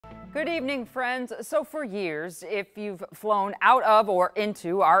Good evening, friends. So for years, if you've flown out of or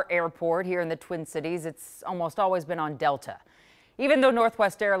into our airport here in the Twin Cities, it's almost always been on Delta. Even though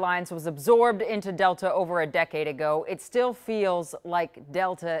Northwest Airlines was absorbed into Delta over a decade ago, it still feels like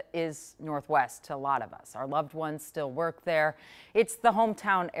Delta is Northwest to a lot of us. Our loved ones still work there. It's the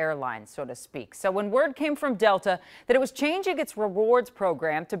hometown airline, so to speak. So when word came from Delta that it was changing its rewards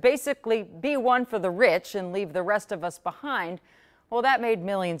program to basically be one for the rich and leave the rest of us behind, well, that made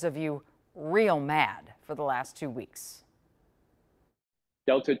millions of you real mad for the last 2 weeks.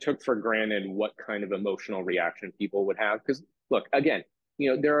 Delta took for granted what kind of emotional reaction people would have. Because look, again,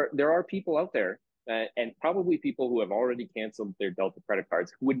 there are people out there, and probably people who have already canceled their Delta credit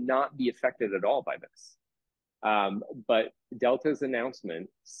cards who would not be affected at all by this. But Delta's announcement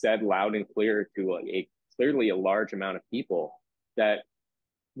said loud and clear to clearly a large amount of people that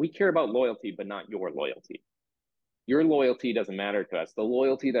we care about loyalty, but not your loyalty. Your loyalty doesn't matter to us. The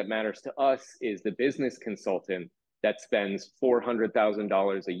loyalty that matters to us is the business consultant that spends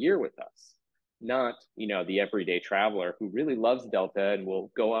 $400,000 a year with us, not, the everyday traveler who really loves Delta and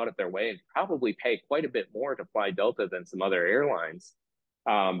will go out of their way and probably pay quite a bit more to fly Delta than some other airlines.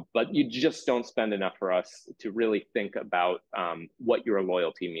 But you just don't spend enough for us to really think about what your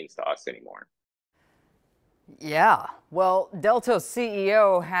loyalty means to us anymore. Yeah, well, Delta's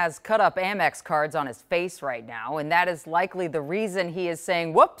CEO has cut up Amex cards on his face right now, and that is likely the reason he is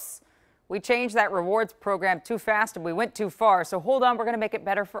saying, whoops, we changed that rewards program too fast and we went too far. So hold on, we're going to make it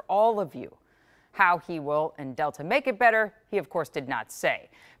better for all of you. How he will and Delta make it better, he of course did not say.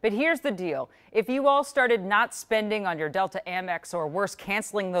 But here's the deal. If you all started not spending on your Delta Amex or worse,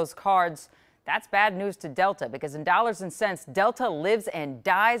 canceling those cards, that's bad news to Delta, because in dollars and cents, Delta lives and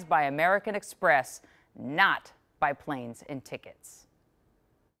dies by American Express, not by planes and tickets.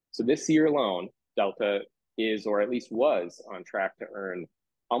 So this year alone, Delta is, or at least was, on track to earn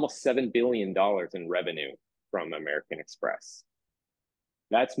almost $7 billion in revenue from American Express.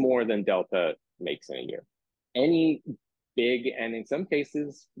 That's more than Delta makes in a year. Any big, and in some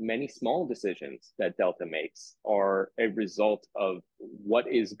cases, many small decisions that Delta makes are a result of what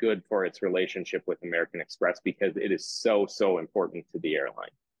is good for its relationship with American Express, because it is so, so important to the airline.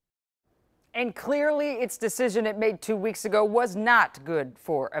 And clearly, its decision it made 2 weeks ago was not good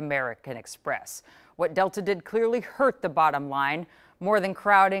for American Express. What Delta did clearly hurt the bottom line, more than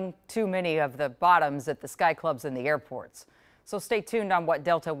crowding too many of the bottoms at the Sky Clubs and the airports. So stay tuned on what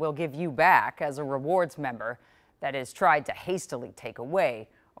Delta will give you back as a rewards member that is tried to hastily take away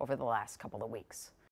over the last couple of weeks.